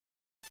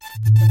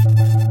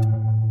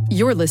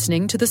You're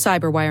listening to the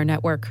Cyberwire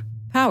Network,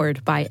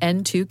 powered by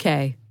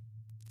N2K.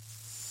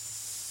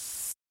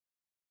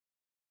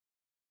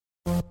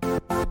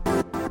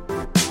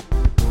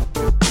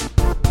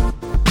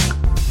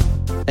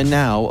 And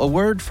now, a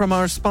word from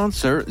our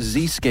sponsor,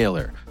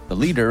 Zscaler, the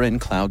leader in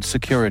cloud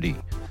security.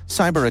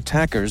 Cyber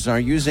attackers are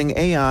using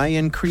AI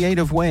in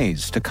creative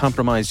ways to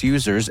compromise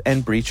users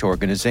and breach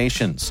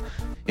organizations.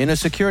 In a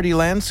security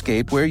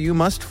landscape where you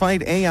must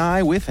fight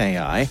AI with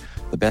AI,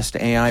 the best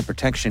AI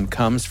protection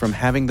comes from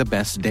having the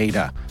best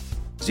data.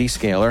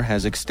 Zscaler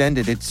has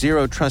extended its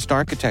zero-trust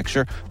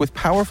architecture with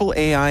powerful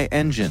AI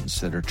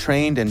engines that are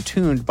trained and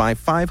tuned by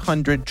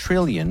 500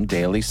 trillion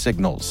daily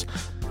signals.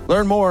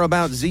 Learn more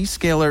about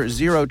Zscaler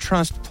Zero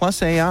Trust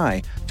Plus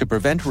AI to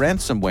prevent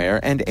ransomware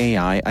and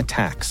AI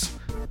attacks.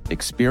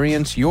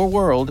 Experience your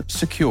world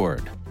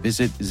secured.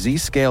 Visit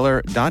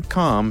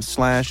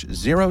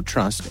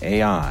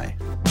zscaler.com/zerotrustai.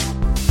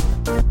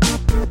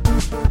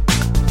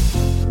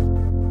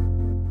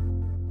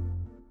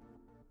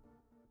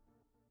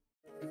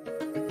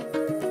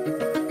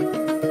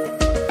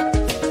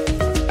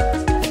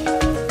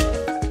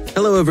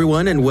 Hello,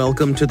 everyone, and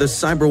welcome to the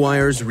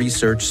CyberWire's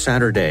Research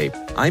Saturday.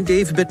 I'm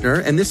Dave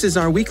Bittner, and this is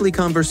our weekly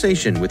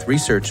conversation with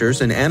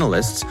researchers and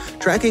analysts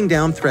tracking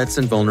down threats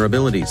and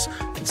vulnerabilities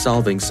and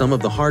solving some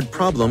of the hard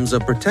problems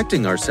of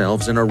protecting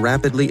ourselves in a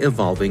rapidly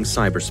evolving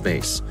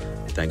cyberspace.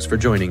 Thanks for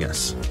joining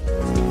us.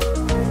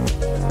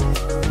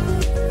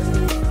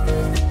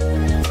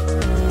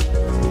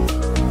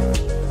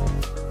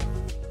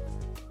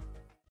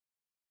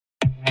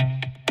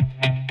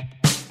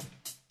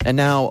 And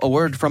now, a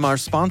word from our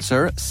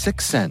sponsor,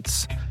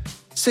 Syxsense.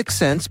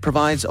 Syxsense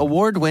provides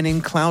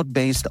award-winning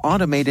cloud-based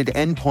automated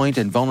endpoint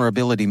and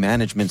vulnerability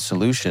management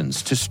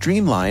solutions to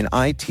streamline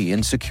IT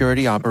and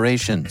security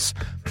operations.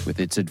 With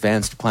its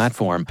advanced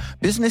platform,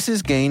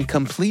 businesses gain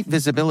complete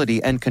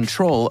visibility and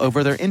control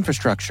over their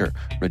infrastructure,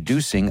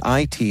 reducing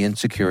IT and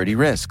security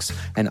risks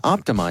and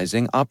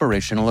optimizing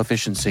operational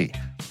efficiency.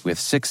 With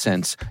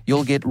Syxsense,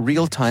 you'll get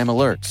real-time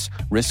alerts,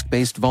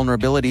 risk-based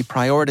vulnerability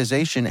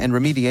prioritization and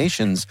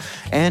remediations,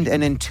 and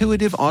an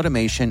intuitive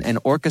automation and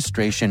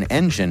orchestration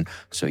engine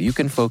so you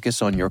can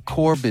focus on your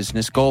core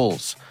business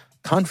goals,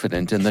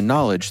 confident in the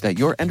knowledge that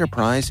your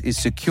enterprise is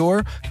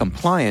secure,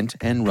 compliant,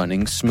 and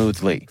running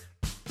smoothly.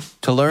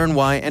 To learn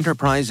why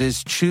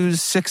enterprises choose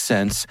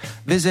Syxsense,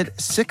 visit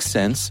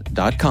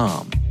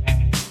syxsense.com.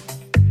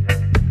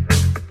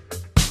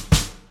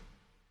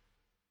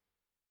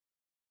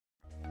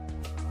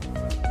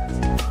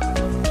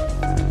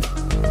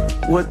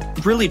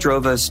 What really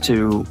drove us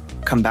to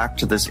come back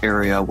to this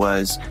area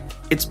was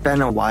it's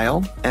been a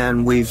while,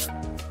 and we've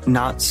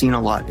not seen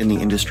a lot in the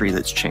industry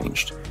that's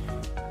changed.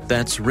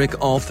 That's Rick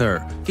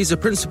Althor. He's a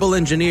principal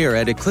engineer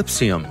at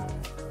Eclypsium.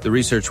 The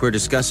research we're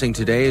discussing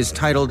today is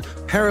titled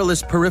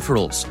Perilous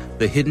Peripherals,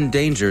 the Hidden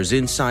Dangers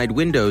Inside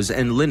Windows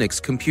and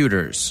Linux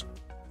Computers.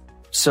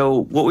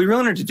 So what we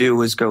really wanted to do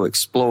was go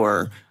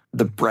explore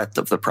the breadth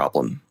of the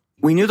problem.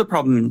 We knew the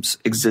problems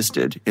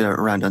existed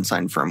around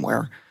unsigned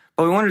firmware,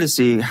 but we wanted to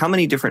see how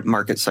many different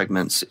market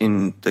segments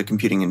in the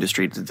computing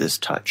industry did this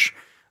touch,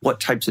 what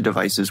types of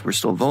devices were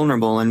still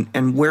vulnerable,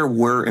 and where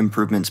were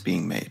improvements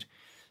being made.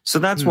 So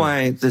that's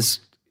why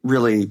this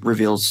really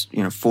reveals,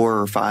 4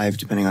 or 5,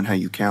 depending on how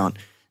you count,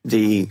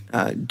 the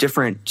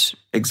different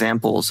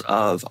examples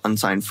of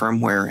unsigned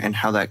firmware and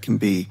how that can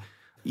be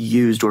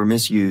used or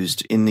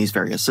misused in these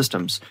various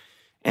systems.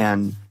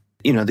 And,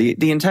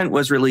 the intent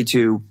was really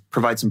to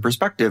provide some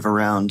perspective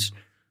around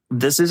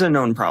this is a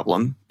known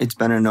problem. It's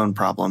been a known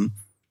problem.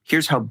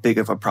 Here's how big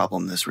of a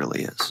problem this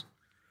really is.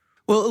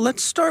 Well,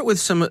 let's start with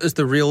some of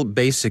the real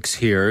basics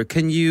here.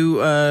 Can you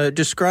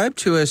describe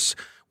to us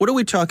what are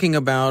we talking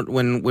about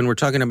when we're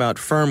talking about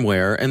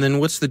firmware, and then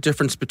what's the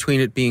difference between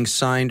it being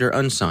signed or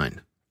unsigned?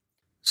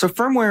 So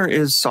firmware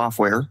is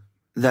software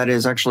that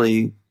is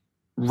actually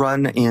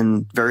run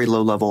in very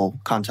low-level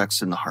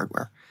contexts in the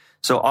hardware.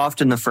 So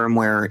often the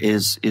firmware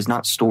is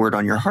not stored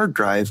on your hard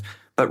drive,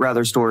 but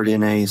rather stored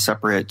in a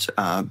separate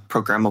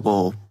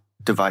programmable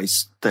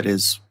device that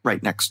is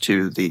right next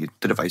to the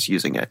device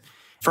using it.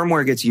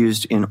 Firmware gets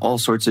used in all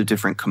sorts of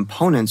different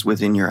components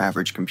within your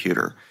average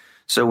computer.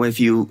 So if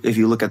you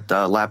look at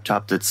the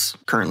laptop that's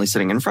currently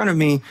sitting in front of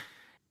me,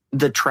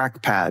 the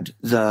trackpad,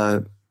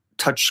 the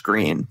touch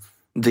screen,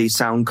 the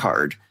sound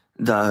card,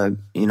 the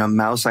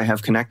mouse I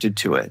have connected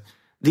to it,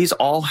 these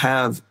all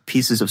have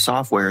pieces of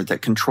software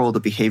that control the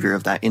behavior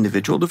of that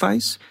individual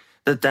device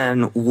that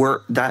then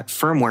that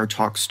firmware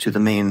talks to the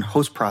main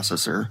host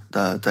processor,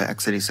 the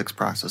x86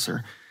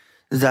 processor,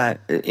 that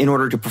in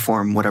order to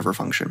perform whatever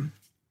function.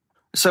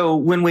 So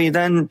when we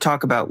then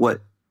talk about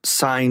what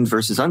signed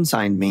versus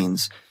unsigned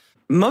means,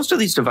 most of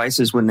these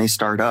devices, when they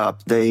start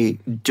up, they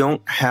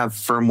don't have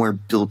firmware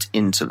built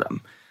into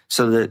them.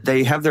 So that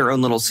they have their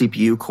own little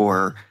CPU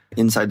core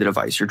inside the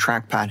device. Your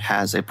trackpad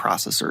has a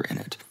processor in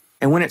it.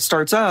 And when it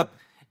starts up,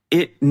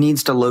 it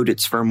needs to load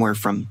its firmware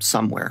from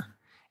somewhere.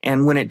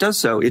 And when it does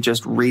so, it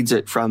just reads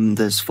it from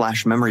this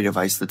flash memory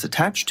device that's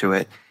attached to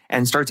it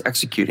and starts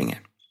executing it.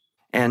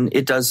 And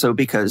it does so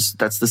because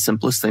that's the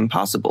simplest thing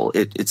possible.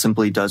 It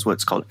simply does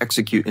what's called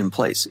execute in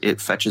place. It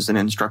fetches an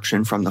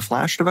instruction from the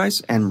flash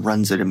device and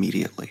runs it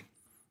immediately.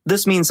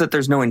 This means that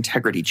there's no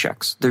integrity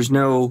checks. There's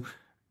no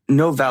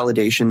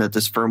validation that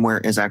this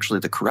firmware is actually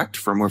the correct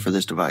firmware for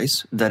this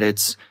device, that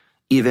it's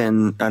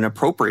even an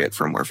appropriate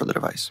firmware for the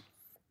device.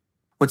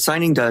 What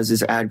signing does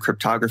is add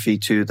cryptography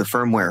to the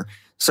firmware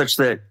such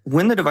that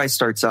when the device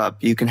starts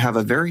up, you can have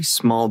a very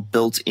small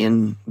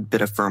built-in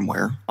bit of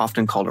firmware,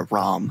 often called a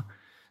ROM,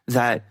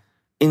 that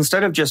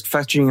instead of just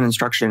fetching an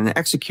instruction and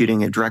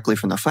executing it directly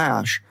from the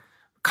flash,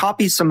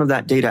 copies some of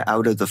that data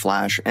out of the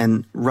flash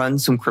and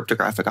runs some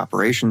cryptographic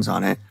operations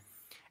on it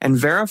and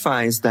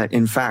verifies that,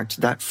 in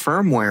fact, that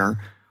firmware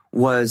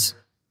was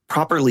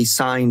properly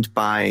signed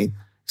by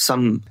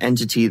some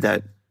entity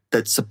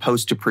that's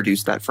supposed to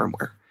produce that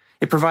firmware.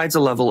 It provides a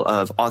level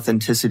of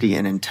authenticity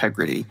and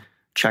integrity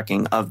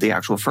checking of the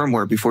actual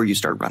firmware before you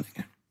start running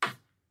it.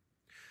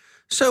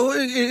 So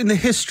in the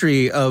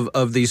history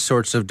of these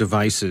sorts of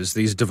devices,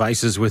 these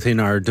devices within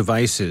our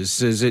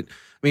devices, is it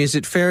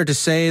fair to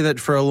say that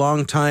for a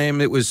long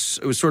time it was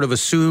sort of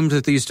assumed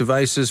that these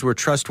devices were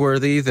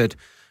trustworthy, that,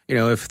 you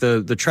know, if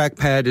the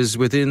trackpad is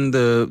within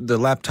the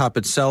laptop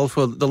itself,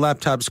 well, the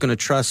laptop's going to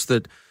trust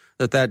that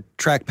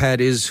trackpad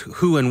is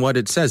who and what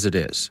it says it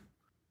is?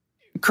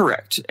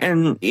 Correct.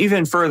 And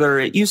even further,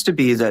 it used to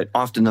be that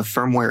often the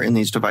firmware in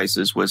these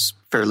devices was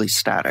fairly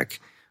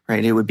static,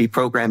 right? It would be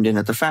programmed in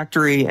at the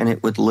factory and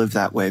it would live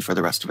that way for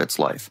the rest of its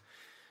life.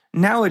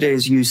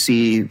 Nowadays, you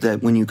see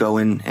that when you go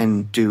in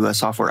and do a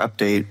software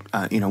update,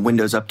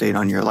 Windows update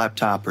on your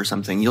laptop or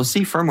something, you'll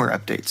see firmware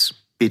updates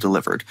be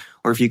delivered.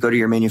 Or if you go to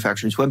your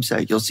manufacturer's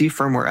website, you'll see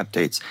firmware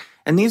updates.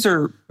 And these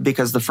are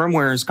because the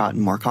firmware has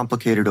gotten more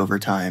complicated over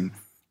time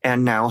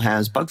and now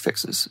has bug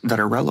fixes that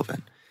are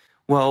relevant.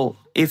 Well,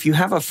 if you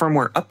have a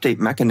firmware update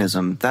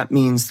mechanism, that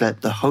means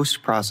that the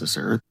host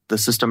processor, the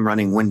system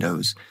running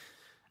Windows,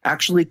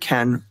 actually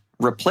can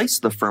replace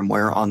the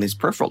firmware on these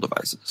peripheral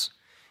devices.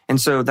 And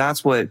so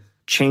that's what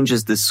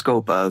changes the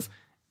scope of,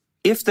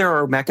 if there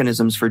are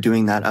mechanisms for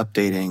doing that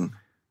updating,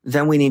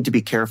 then we need to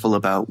be careful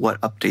about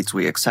what updates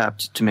we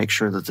accept to make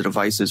sure that the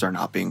devices are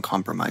not being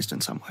compromised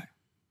in some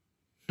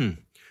way.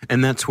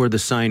 And that's where the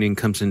signing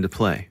comes into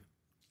play.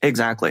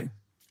 Exactly.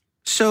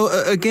 So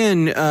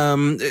again,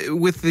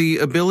 with the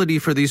ability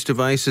for these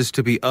devices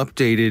to be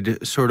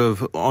updated sort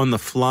of on the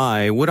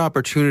fly, what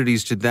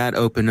opportunities did that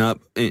open up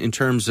in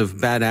terms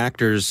of bad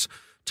actors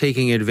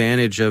taking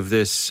advantage of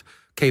this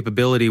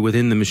capability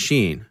within the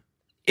machine?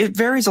 It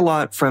varies a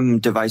lot from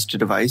device to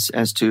device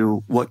as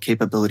to what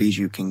capabilities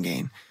you can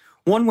gain.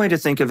 One way to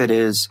think of it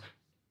is,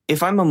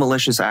 if I'm a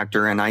malicious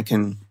actor and I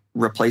can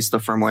replace the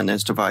firmware in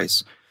this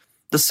device,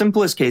 the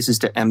simplest case is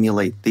to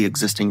emulate the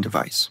existing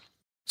device.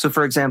 So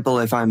for example,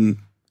 if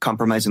I'm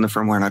compromising the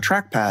firmware on a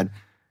trackpad,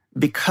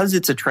 because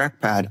it's a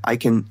trackpad, I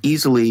can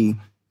easily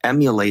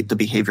emulate the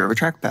behavior of a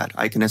trackpad.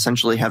 I can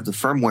essentially have the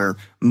firmware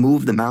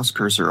move the mouse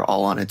cursor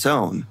all on its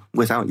own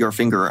without your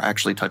finger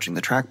actually touching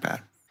the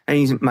trackpad. And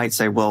you might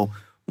say, well,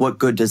 what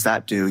good does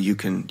that do? You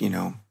can,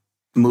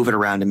 move it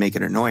around and make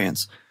it an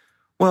annoyance.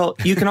 Well,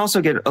 you can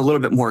also get a little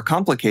bit more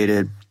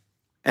complicated.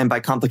 And by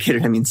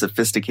complicated, I mean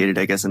sophisticated,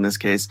 I guess, in this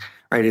case,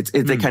 right?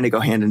 They kind of go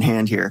hand in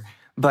hand here.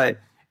 But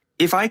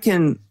if I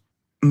can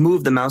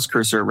move the mouse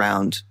cursor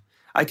around,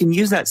 I can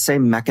use that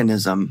same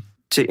mechanism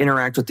to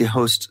interact with the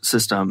host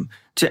system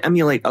to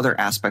emulate other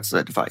aspects of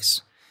that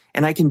device.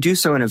 And I can do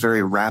so in a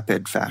very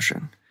rapid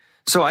fashion.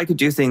 So I could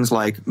do things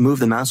like move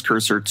the mouse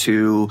cursor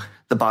to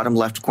the bottom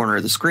left corner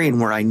of the screen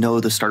where I know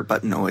the start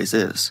button always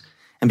is.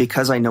 And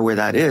because I know where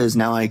that is,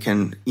 now I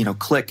can,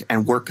 click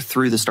and work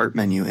through the start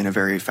menu in a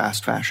very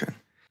fast fashion.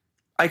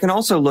 I can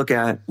also look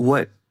at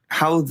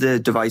how the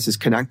device is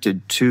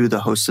connected to the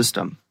host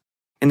system.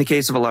 In the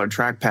case of a lot of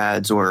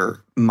trackpads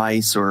or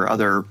mice or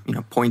other,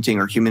 pointing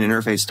or human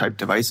interface type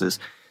devices,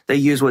 they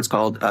use what's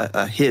called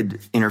a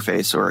HID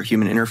interface or a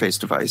human interface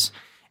device.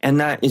 And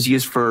that is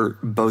used for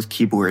both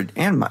keyboard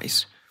and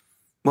mice.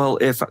 Well,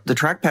 if the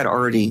trackpad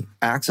already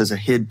acts as a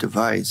HID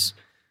device,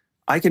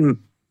 I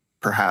can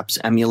perhaps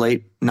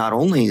emulate not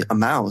only a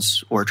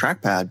mouse or a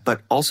trackpad,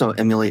 but also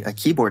emulate a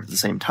keyboard at the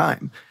same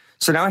time.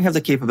 So now I have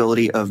the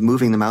capability of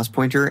moving the mouse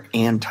pointer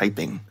and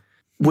typing,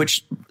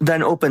 which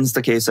then opens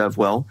the case of,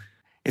 well,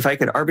 if I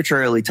could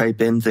arbitrarily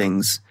type in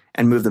things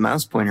and move the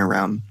mouse pointer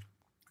around,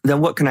 then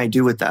what can I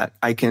do with that?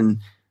 I can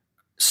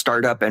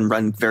start up and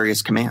run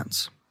various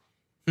commands.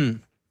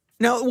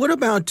 Now, what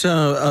about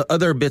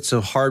other bits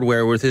of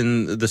hardware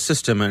within the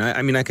system? And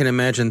I can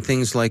imagine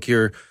things like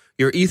your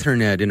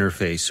Ethernet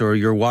interface or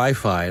your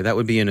Wi-Fi. That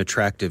would be an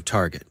attractive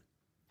target.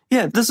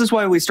 Yeah, this is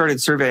why we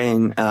started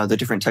surveying the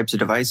different types of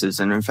devices.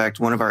 And in fact,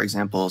 one of our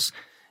examples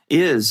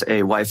is a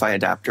Wi-Fi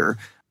adapter.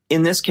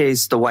 In this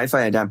case, the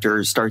Wi-Fi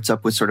adapter starts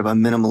up with sort of a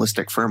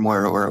minimalistic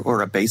firmware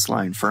or a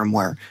baseline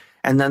firmware.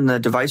 And then the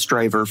device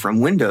driver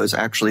from Windows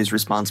actually is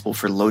responsible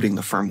for loading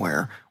the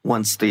firmware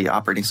once the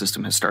operating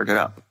system has started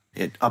up.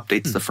 It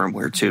updates the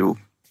firmware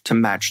to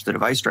match the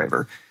device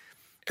driver.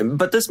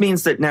 But this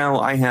means that now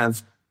I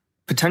have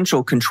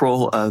potential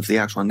control of the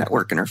actual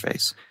network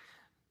interface.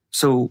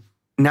 So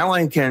now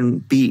I can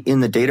be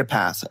in the data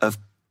path of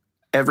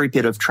every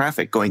bit of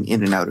traffic going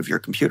in and out of your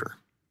computer.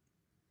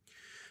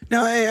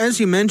 Now, as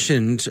you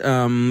mentioned,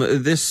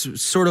 this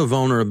sort of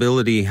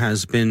vulnerability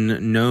has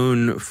been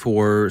known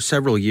for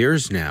several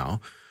years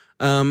now.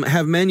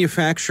 Have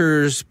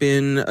manufacturers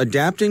been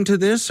adapting to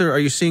this, or are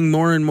you seeing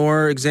more and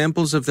more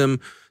examples of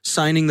them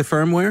signing the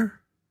firmware?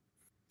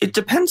 It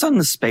depends on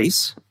the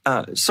space.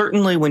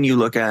 Certainly when you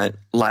look at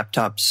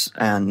laptops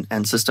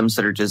and systems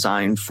that are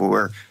designed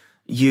for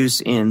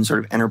use in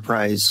sort of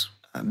enterprise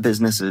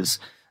businesses,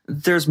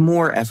 there's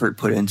more effort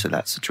put into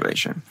that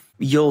situation.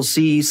 You'll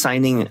see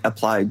signing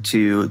applied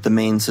to the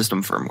main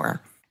system firmware,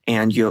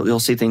 and you'll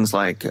see things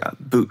like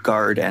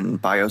BootGuard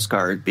and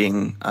BIOSGuard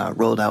being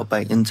rolled out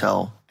by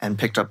Intel and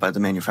picked up by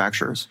the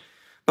manufacturers.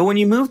 But when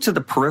you move to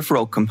the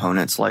peripheral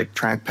components like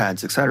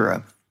trackpads,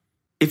 etc.,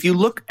 if you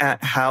look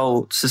at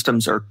how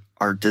systems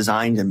are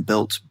designed and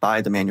built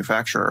by the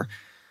manufacturer,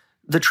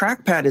 the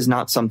trackpad is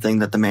not something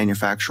that the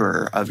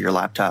manufacturer of your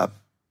laptop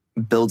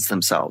builds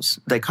themselves.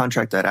 They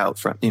contract that out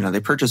from, they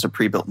purchase a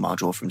pre-built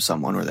module from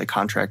someone or they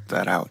contract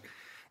that out.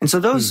 And so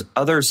those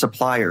other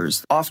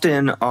suppliers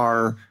often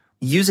are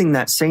using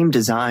that same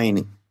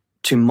design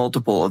to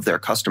multiple of their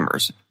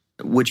customers,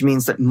 which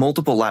means that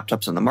multiple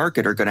laptops on the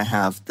market are going to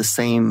have the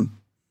same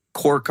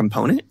core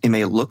component. It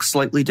may look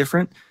slightly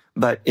different,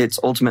 but it's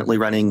ultimately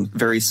running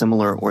very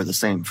similar or the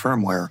same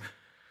firmware.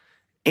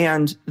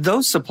 And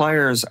those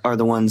suppliers are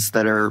the ones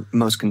that are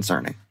most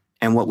concerning.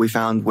 And what we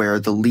found where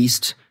the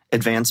least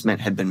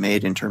advancement had been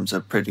made in terms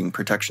of putting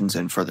protections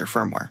in for their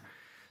firmware.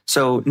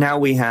 So now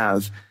we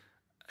have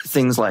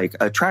things like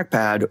a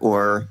trackpad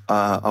or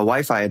a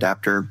Wi-Fi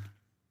adapter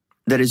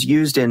that is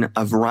used in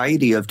a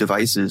variety of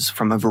devices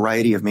from a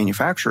variety of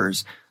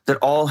manufacturers that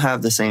all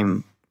have the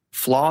same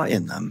flaw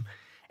in them.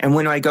 And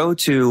when I go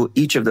to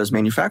each of those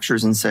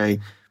manufacturers and say,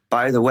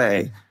 by the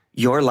way,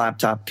 your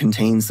laptop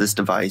contains this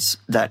device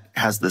that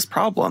has this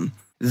problem,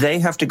 they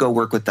have to go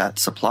work with that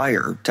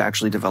supplier to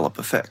actually develop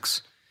a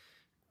fix.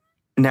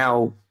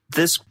 Now,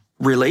 this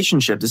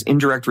relationship, this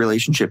indirect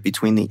relationship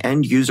between the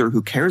end user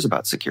who cares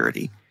about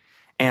security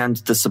and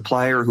the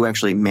supplier who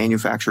actually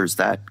manufactures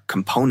that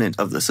component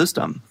of the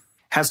system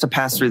has to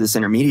pass through this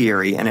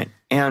intermediary,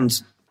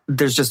 and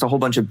there's just a whole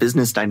bunch of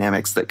business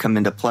dynamics that come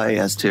into play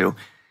as to,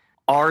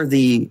 are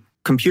the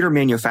computer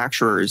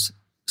manufacturers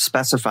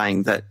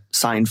specifying that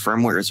signed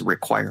firmware is a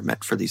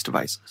requirement for these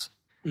devices?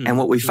 And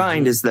what we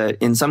find is that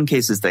in some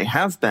cases they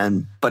have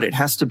been, but it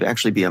has to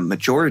actually be a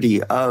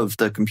majority of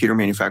the computer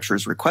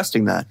manufacturers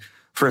requesting that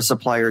for a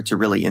supplier to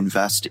really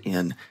invest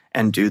in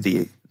and do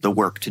the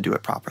work to do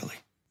it properly.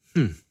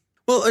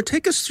 Well,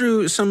 take us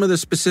through some of the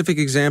specific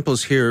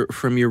examples here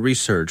from your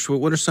research.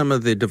 What are some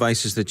of the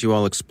devices that you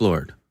all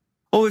explored?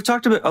 Well, we've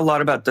talked a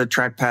lot about the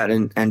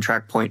trackpad and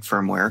TrackPoint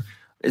firmware.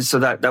 So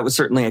that was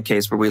certainly a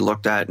case where we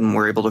looked at and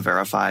were able to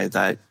verify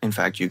that, in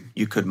fact,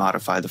 you could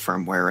modify the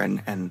firmware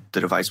and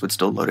the device would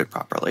still load it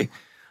properly.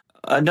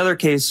 Another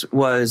case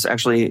was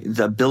actually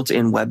the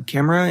built-in web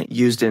camera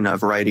used in a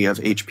variety of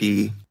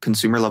HP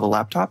consumer-level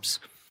laptops.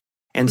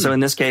 And so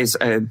in this case,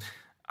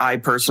 I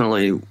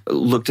personally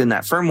looked in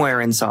that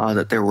firmware and saw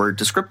that there were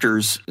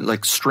descriptors,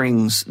 like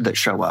strings that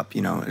show up,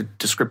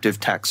 descriptive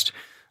text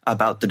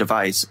about the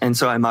device. And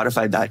so I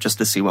modified that just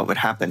to see what would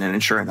happen.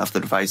 And sure enough,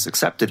 the device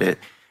accepted it.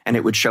 And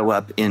it would show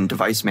up in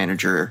Device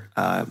Manager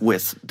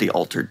with the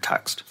altered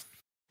text.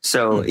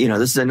 So,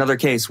 this is another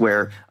case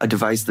where a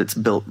device that's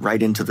built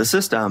right into the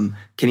system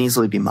can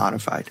easily be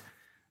modified.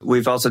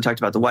 We've also talked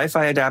about the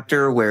Wi-Fi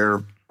adapter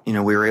where, we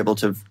were able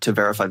to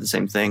verify the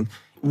same thing.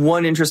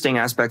 One interesting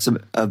aspect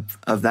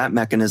of that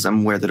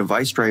mechanism where the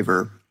device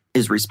driver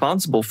is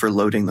responsible for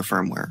loading the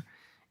firmware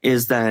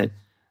is that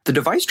the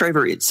device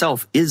driver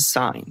itself is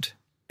signed.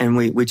 And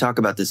we talk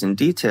about this in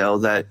detail,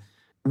 that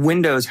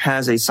Windows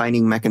has a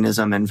signing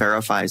mechanism and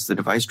verifies the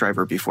device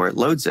driver before it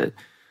loads it.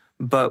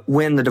 But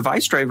when the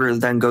device driver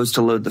then goes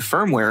to load the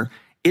firmware,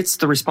 it's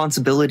the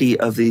responsibility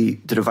of the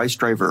device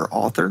driver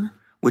author,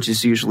 which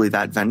is usually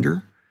that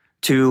vendor,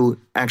 to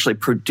actually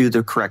do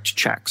the correct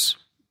checks.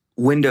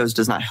 Windows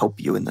does not help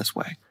you in this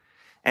way.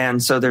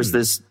 And so there's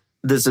this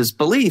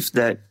belief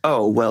that,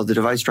 the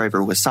device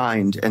driver was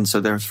signed, and so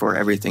therefore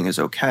everything is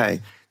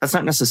okay. That's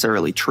not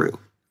necessarily true.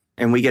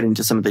 And we get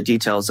into some of the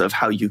details of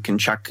how you can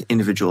check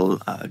individual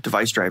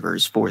device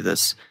drivers for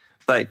this.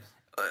 But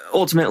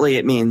ultimately,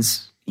 it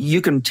means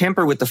you can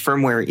tamper with the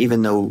firmware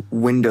even though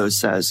Windows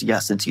says,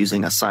 yes, it's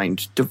using a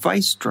signed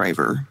device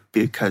driver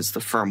because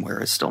the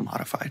firmware is still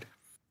modified.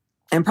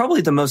 And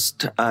probably the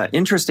most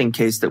interesting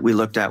case that we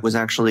looked at was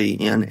actually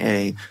in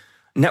a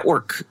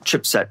network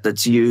chipset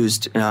that's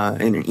used, in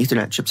an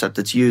Ethernet chipset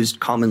that's used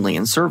commonly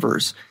in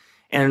servers.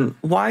 And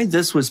why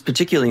this was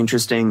particularly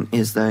interesting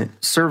is that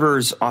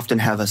servers often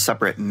have a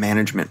separate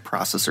management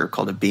processor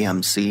called a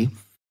BMC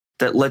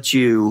that lets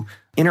you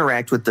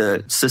interact with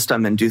the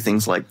system and do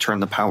things like turn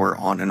the power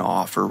on and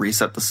off or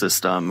reset the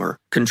system or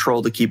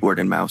control the keyboard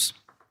and mouse.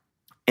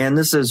 And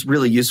this is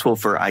really useful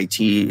for IT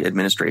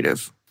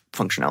administrative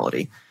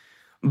functionality.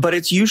 but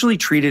it's usually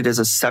treated as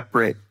a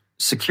separate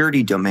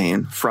security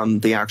domain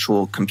from the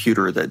actual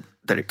computer that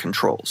it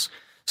controls.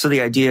 So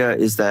the idea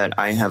is that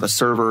I have a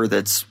server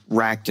that's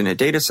racked in a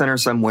data center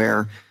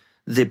somewhere.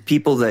 The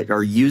people that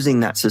are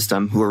using that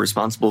system, who are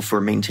responsible for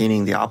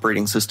maintaining the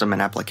operating system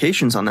and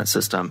applications on that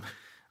system,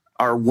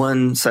 are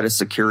one set of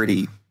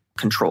security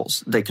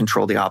controls. They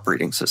control the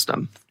operating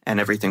system and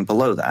everything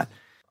below that.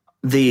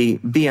 The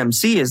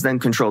BMC is then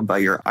controlled by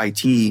your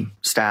IT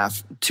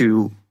staff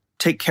to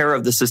take care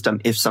of the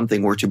system if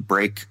something were to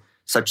break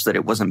such that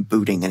it wasn't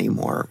booting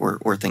anymore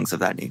or things of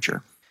that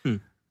nature.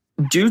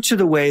 Due to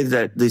the way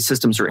that the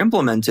systems are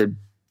implemented,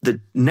 the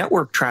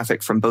network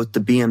traffic from both the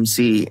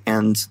BMC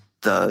and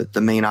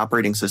the main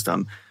operating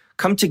system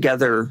come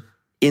together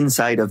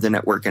inside of the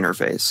network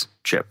interface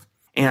chip.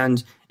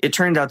 And it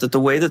turned out that the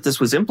way that this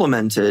was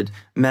implemented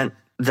meant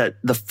that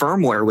the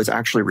firmware was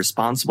actually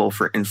responsible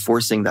for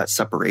enforcing that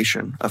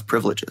separation of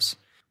privileges.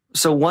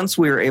 So once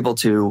we were able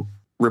to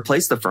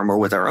replace the firmware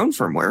with our own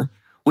firmware,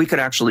 we could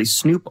actually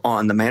snoop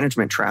on the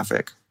management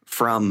traffic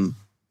from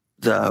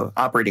the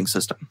operating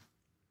system.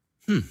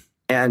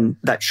 And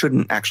that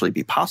shouldn't actually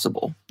be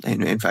possible.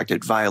 And in fact,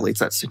 it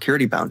violates that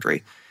security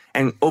boundary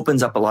and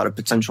opens up a lot of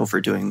potential for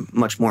doing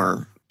much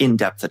more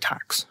in-depth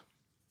attacks.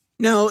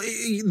 Now,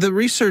 the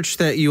research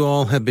that you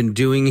all have been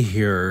doing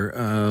here,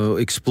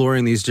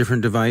 exploring these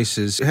different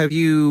devices, have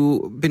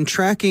you been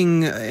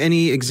tracking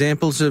any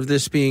examples of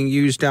this being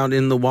used out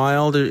in the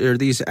wild? Are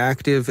these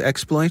active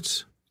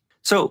exploits?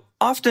 So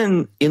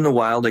often in the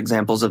wild,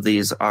 examples of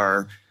these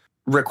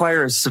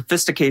require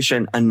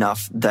sophistication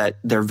enough that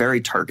they're very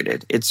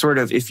targeted. It's sort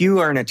of, if you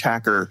are an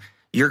attacker,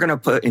 you're going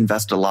to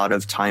invest a lot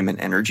of time and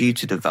energy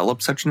to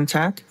develop such an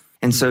attack.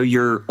 And so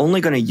you're only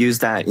going to use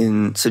that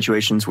in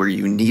situations where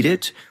you need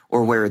it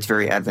or where it's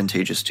very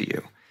advantageous to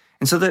you.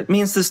 And so that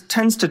means this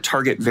tends to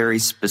target very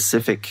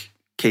specific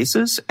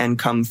cases and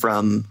come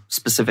from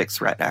specific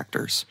threat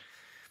actors.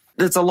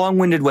 It's a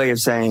long-winded way of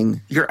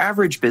saying your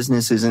average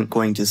business isn't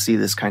going to see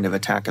this kind of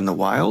attack in the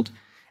wild.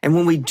 And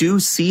when we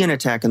do see an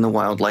attack in the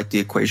wild, like the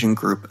Equation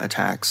Group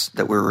attacks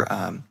that were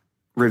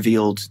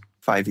revealed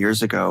 5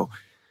 years ago,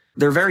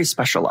 they're very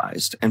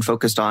specialized and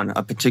focused on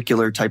a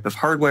particular type of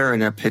hardware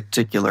and a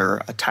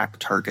particular attack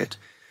target.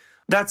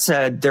 That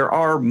said, there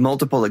are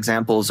multiple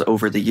examples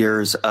over the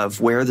years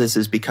of where this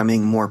is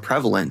becoming more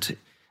prevalent,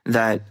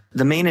 that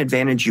the main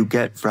advantage you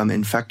get from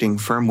infecting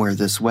firmware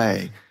this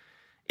way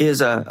is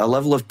a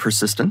level of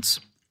persistence.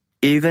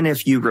 Even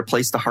if you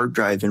replace the hard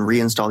drive and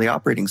reinstall the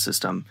operating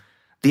system,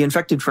 the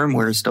infected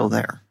firmware is still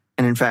there.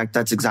 And in fact,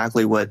 that's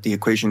exactly what the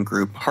Equation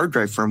Group hard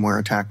drive firmware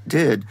attack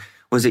did,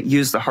 was it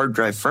used the hard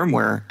drive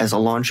firmware as a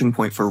launching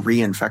point for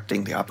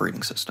reinfecting the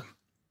operating system.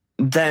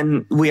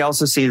 Then we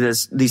also see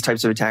these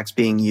types of attacks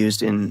being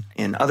used in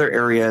other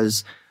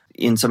areas,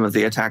 in some of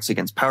the attacks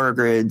against power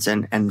grids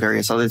and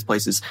various other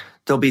places.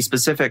 There'll be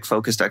specific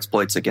focused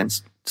exploits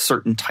against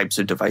certain types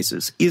of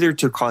devices, either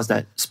to cause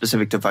that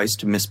specific device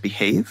to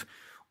misbehave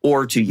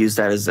or to use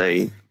that as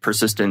a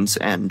persistence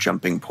and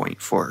jumping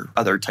point for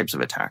other types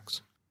of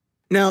attacks.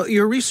 Now,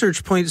 your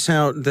research points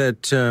out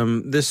that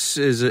this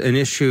is an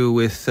issue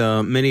with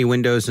many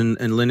Windows and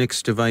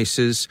Linux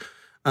devices.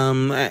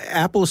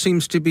 Apple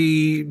seems to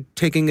be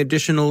taking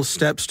additional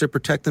steps to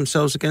protect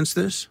themselves against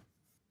this?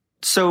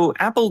 So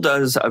Apple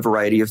does a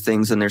variety of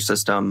things in their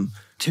system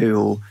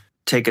to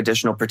take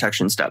additional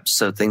protection steps.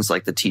 So things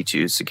like the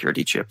T2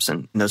 security chips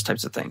and those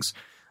types of things.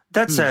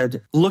 That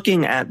said,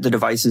 looking at the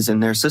devices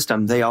in their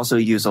system, they also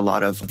use a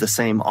lot of the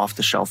same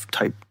off-the-shelf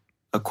type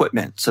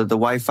equipment. So the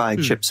Wi-Fi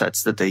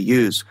chipsets that they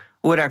use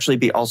would actually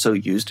be also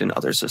used in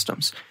other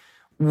systems.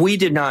 We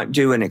did not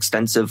do an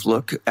extensive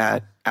look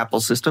at Apple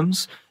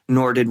systems,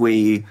 nor did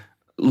we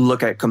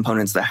look at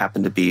components that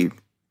happen to be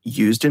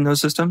used in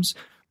those systems.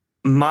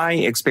 My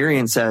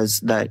experience says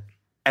that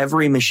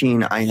every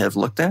machine I have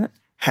looked at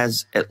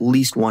has at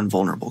least one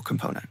vulnerable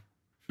component.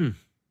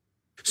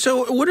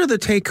 So what are the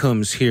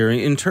take-homes here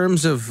in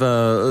terms of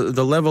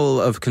the level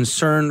of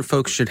concern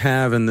folks should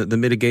have and the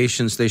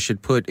mitigations they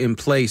should put in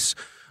place?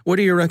 What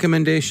are your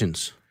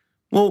recommendations?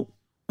 Well,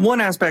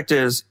 one aspect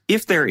is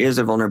if there is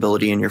a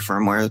vulnerability in your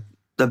firmware,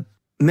 the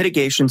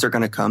mitigations are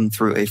going to come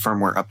through a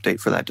firmware update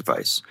for that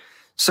device.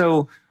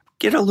 So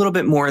get a little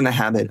bit more in the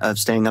habit of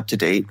staying up to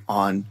date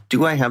on,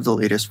 do I have the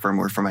latest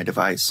firmware for my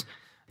device?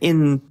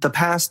 In the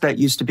past, that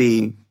used to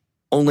be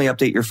only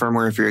update your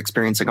firmware if you're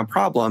experiencing a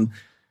problem.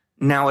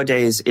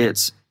 Nowadays,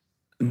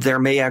 there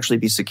may actually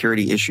be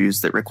security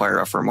issues that require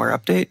a firmware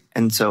update.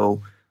 And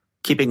so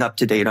keeping up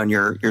to date on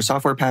your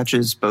software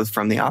patches, both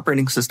from the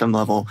operating system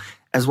level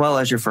as well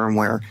as your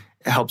firmware,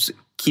 helps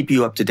keep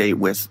you up to date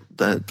with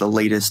the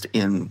latest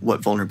in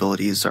what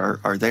vulnerabilities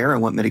are there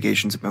and what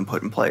mitigations have been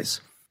put in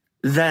place.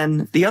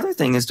 Then the other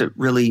thing is to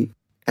really,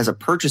 as a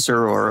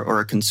purchaser or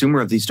a consumer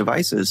of these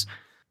devices,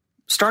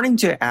 starting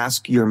to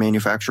ask your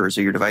manufacturers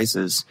of your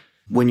devices,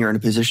 when you're in a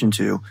position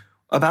to,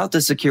 about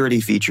the security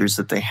features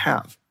that they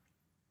have,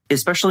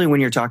 especially when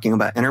you're talking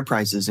about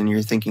enterprises and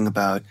you're thinking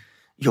about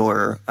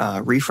your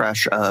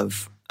refresh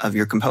of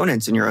your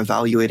components and you're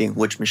evaluating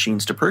which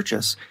machines to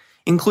purchase.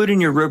 Include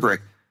in your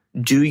rubric,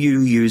 do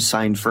you use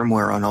signed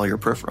firmware on all your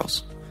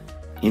peripherals?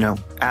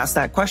 Ask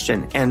that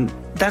question. And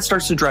that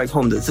starts to drive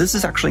home that this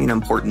is actually an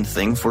important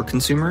thing for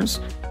consumers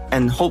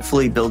and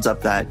hopefully builds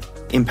up that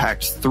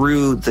impact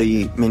through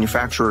the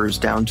manufacturers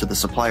down to the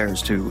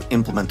suppliers to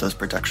implement those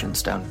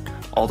protections down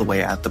all the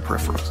way at the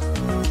peripherals.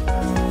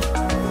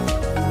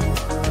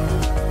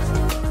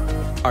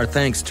 Our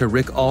thanks to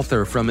Rick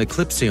Alter from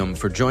Eclipsium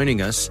for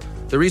joining us.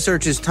 The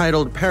research is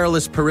titled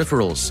Perilous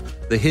Peripherals,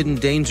 The Hidden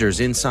Dangers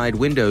Inside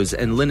Windows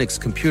and Linux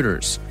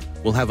Computers.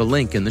 We'll have a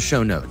link in the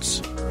show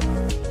notes.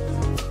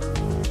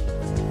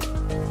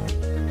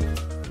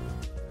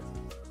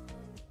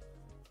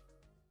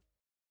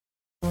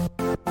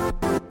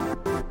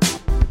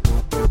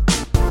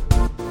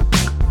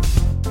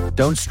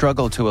 Don't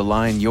struggle to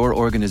align your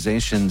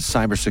organization's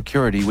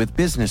cybersecurity with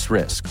business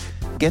risk.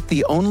 Get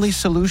the only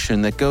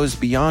solution that goes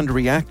beyond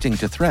reacting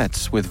to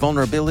threats with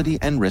vulnerability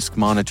and risk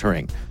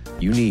monitoring.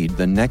 You need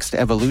the next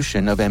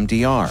evolution of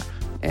MDR,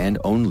 and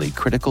only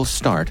Critical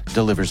Start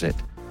delivers it.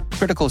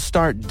 Critical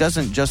Start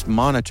doesn't just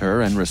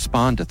monitor and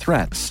respond to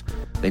threats.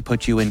 They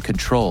put you in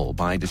control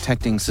by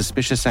detecting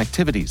suspicious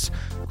activities,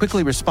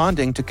 quickly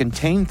responding to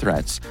contain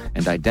threats,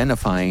 and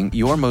identifying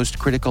your most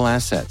critical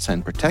assets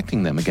and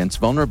protecting them against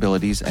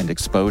vulnerabilities and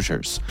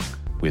exposures.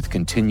 With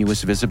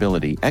continuous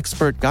visibility,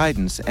 expert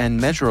guidance,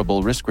 and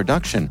measurable risk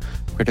reduction,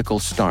 Critical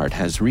Start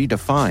has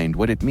redefined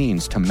what it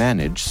means to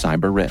manage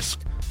cyber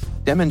risk.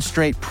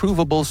 Demonstrate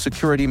provable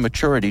security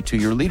maturity to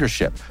your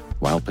leadership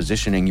while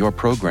positioning your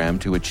program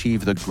to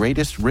achieve the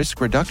greatest risk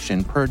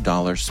reduction per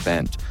dollar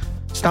spent.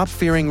 Stop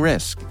fearing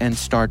risk and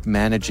start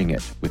managing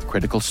it with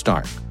Critical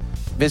Start.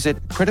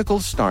 Visit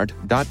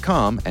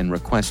criticalstart.com and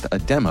request a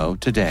demo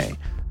today.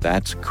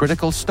 That's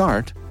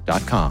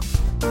criticalstart.com.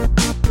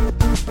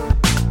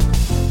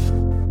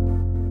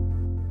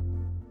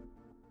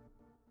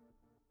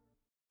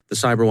 The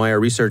CyberWire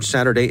Research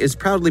Saturday is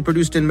proudly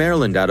produced in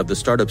Maryland out of the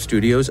startup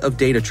studios of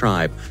Data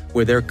Tribe,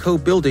 where they're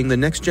co-building the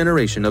next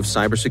generation of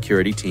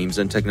cybersecurity teams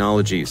and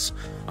technologies.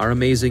 Our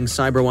amazing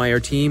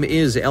CyberWire team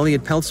is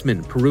Elliot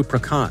Peltzman, Puru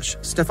Prakash,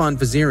 Stefan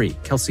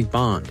Vaziri, Kelsey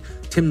Bond,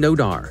 Tim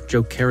Nodar,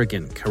 Joe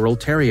Kerrigan, Carol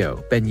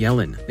Terrio, Ben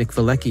Yellen, Nick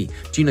Valecki,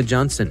 Gina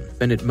Johnson,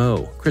 Bennett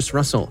Moe, Chris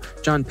Russell,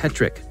 John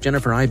Petrick,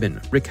 Jennifer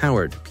Iben, Rick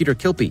Howard, Peter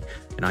Kilpie,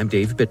 and I'm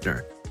Dave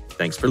Bittner.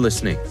 Thanks for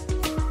listening.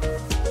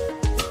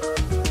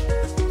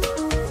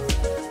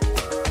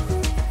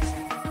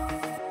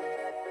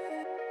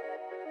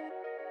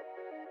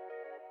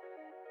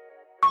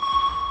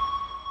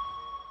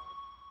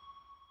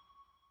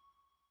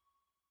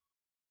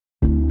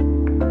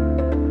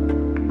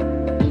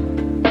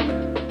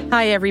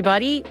 Hi,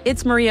 everybody.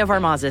 It's Maria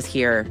Varmazes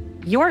here,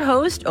 your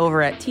host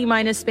over at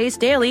T-Minus Space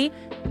Daily,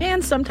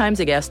 and sometimes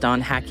a guest on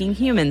Hacking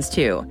Humans,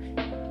 too.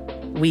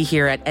 We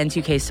here at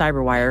N2K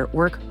CyberWire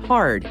work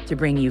hard to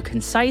bring you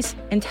concise,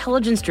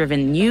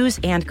 intelligence-driven news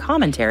and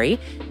commentary,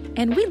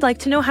 and we'd like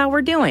to know how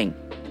we're doing.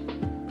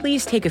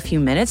 Please take a few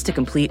minutes to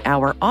complete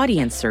our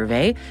audience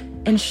survey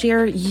and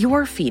share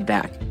your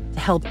feedback to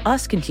help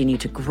us continue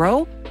to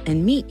grow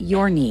and meet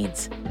your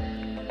needs.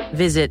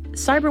 Visit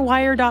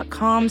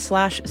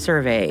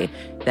cyberwire.com/survey.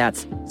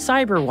 That's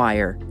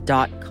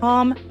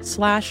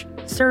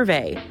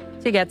cyberwire.com/survey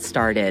to get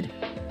started.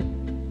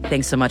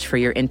 Thanks so much for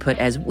your input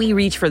as we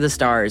reach for the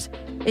stars.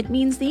 It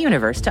means the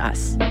universe to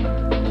us.